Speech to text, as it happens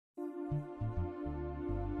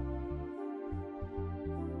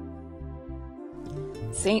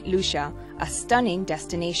St Lucia, a stunning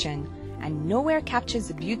destination, and nowhere captures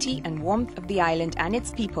the beauty and warmth of the island and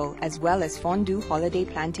its people as well as Doux Holiday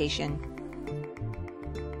Plantation.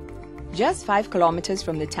 Just 5 kilometers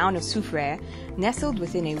from the town of Soufriere, nestled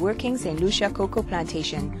within a working St Lucia cocoa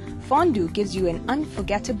plantation, Doux gives you an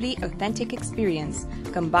unforgettably authentic experience,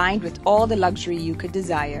 combined with all the luxury you could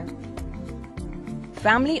desire.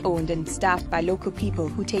 Family owned and staffed by local people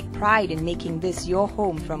who take pride in making this your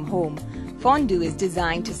home from home, Doux is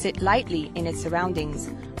designed to sit lightly in its surroundings,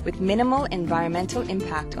 with minimal environmental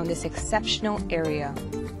impact on this exceptional area.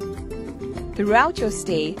 Throughout your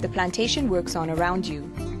stay, the plantation works on around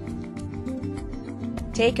you.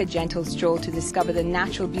 Take a gentle stroll to discover the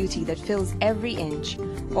natural beauty that fills every inch,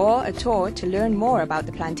 or a tour to learn more about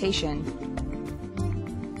the plantation.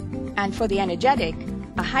 And for the energetic,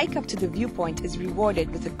 a hike up to the viewpoint is rewarded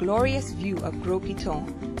with a glorious view of Gros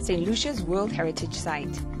Pitons, St Lucia's World Heritage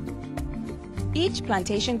Site. Each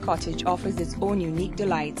plantation cottage offers its own unique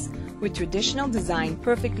delights, with traditional design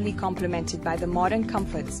perfectly complemented by the modern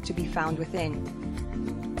comforts to be found within.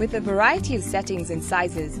 With a variety of settings and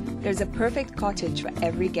sizes, there's a perfect cottage for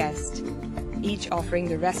every guest, each offering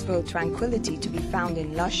the restful tranquility to be found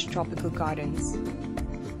in lush tropical gardens.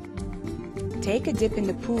 Take a dip in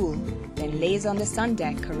the pool, then laze on the sun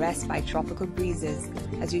deck caressed by tropical breezes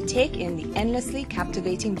as you take in the endlessly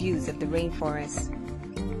captivating views of the rainforest.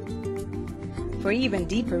 For even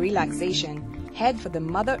deeper relaxation, head for the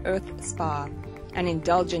Mother Earth Spa. An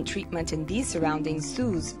indulgent treatment in these surroundings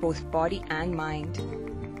soothes both body and mind.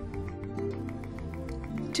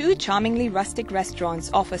 2 charmingly rustic restaurants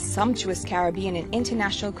offer sumptuous Caribbean and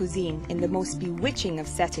international cuisine in the most bewitching of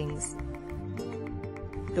settings.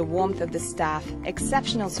 The warmth of the staff,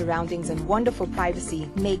 exceptional surroundings and wonderful privacy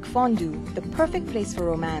make Doux the perfect place for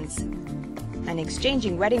romance. And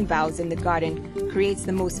exchanging wedding vows in the garden creates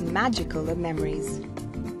the most magical of memories.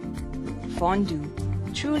 Doux,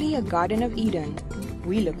 truly a Garden of Eden.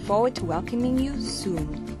 We look forward to welcoming you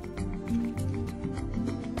soon.